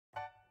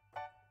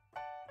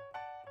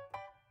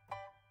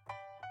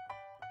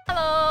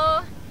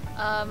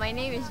My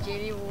name is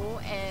Jayley Woo,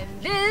 and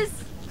this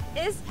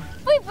is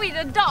Bui Bui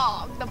the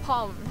dog, the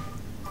pom.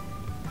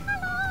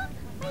 Hello,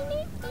 my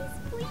name is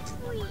Bui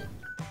Bui.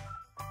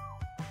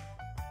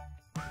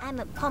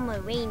 I'm a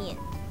Pomeranian,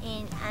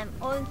 and I'm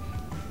owned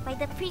by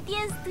the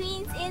prettiest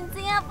twins in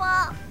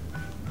Singapore.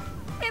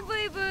 Hey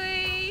Bui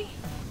Bui!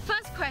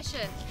 First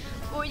question,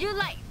 would you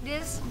like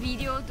this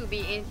video to be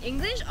in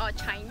English or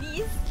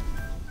Chinese?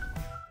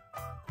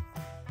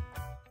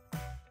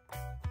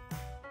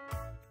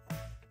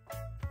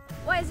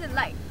 What is it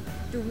like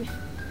to be...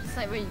 It's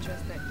like very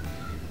interested.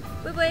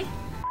 Bui Bui,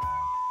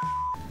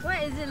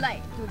 what is it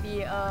like to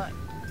be a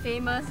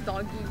famous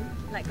doggy,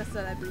 like a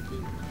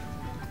celebrity?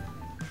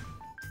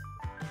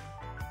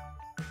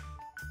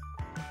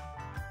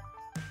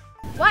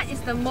 What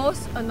is the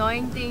most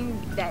annoying thing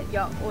that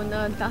your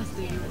owner does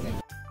to you?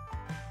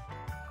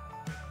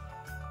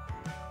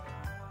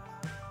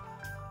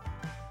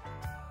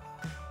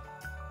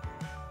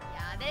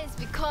 Yeah, that is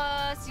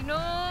because, you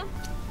know,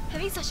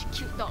 having such a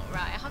cute dog,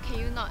 right? How can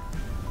you not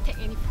take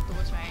any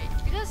photos, right?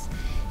 Because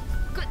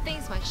good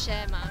things must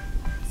share, ma.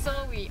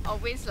 So we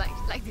always like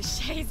to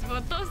share his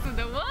photos to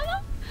the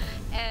world.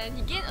 And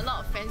he gained a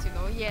lot of fans, you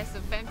know. He has a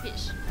fan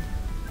page.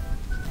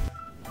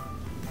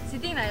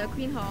 Sitting like a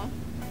queen, huh?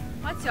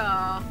 What's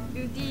your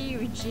beauty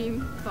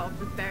regime for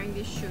preparing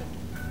this shoot?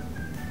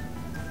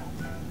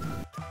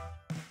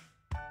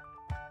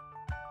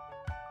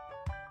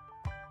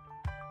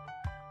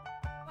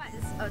 What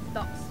is a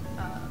dog's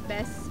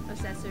best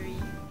accessory?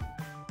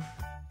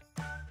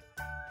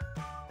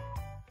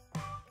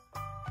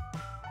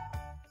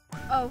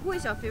 Oh, who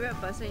is your favorite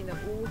person in the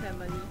Woo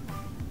family?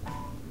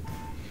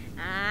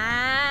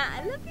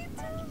 I love you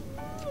too!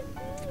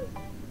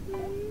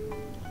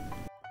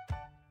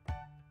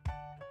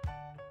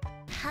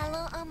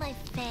 Hello all my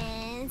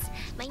fans,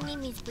 my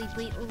name is Bui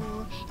Bui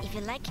Woo. If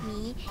you like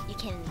me, you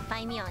can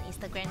find me on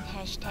Instagram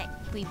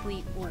 #Bui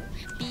Bui Woo,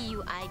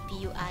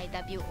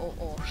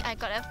 BUIBUIWOO. I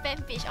got a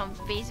fan page on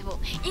Facebook.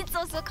 It's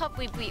also called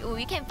Bui Bui Woo.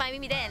 You can find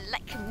me there and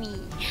like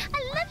me.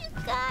 I love you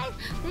guys.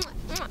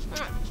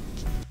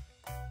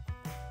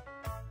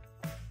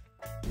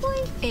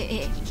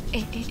 Hey.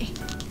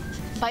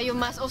 But you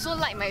must also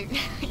like my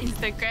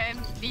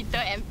Instagram, Twitter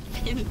and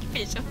Pin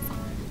page also.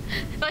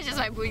 Not just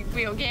my Bui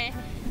Bui, okay?